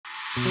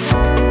If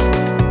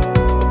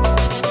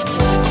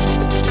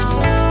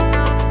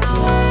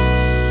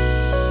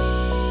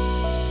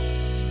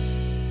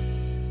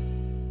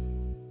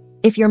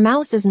your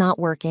mouse is not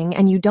working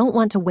and you don't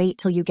want to wait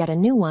till you get a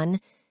new one,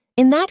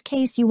 in that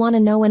case you want to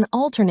know an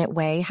alternate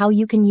way how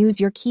you can use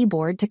your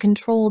keyboard to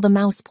control the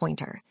mouse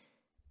pointer.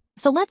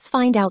 So let's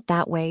find out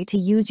that way to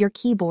use your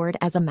keyboard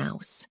as a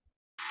mouse.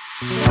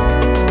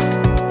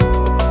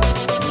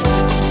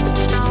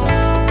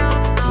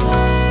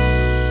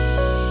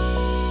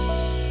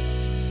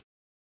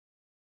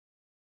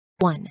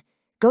 1.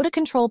 Go to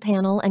Control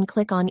Panel and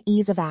click on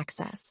Ease of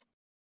Access.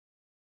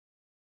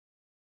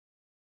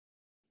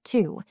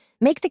 2.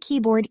 Make the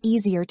keyboard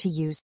easier to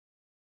use.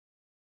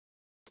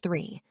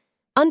 3.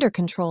 Under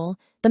Control,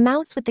 the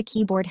mouse with the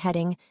keyboard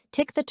heading,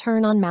 tick the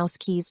Turn on Mouse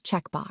Keys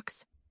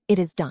checkbox. It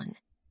is done.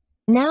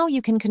 Now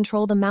you can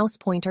control the mouse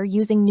pointer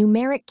using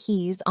numeric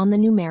keys on the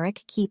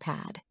numeric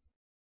keypad.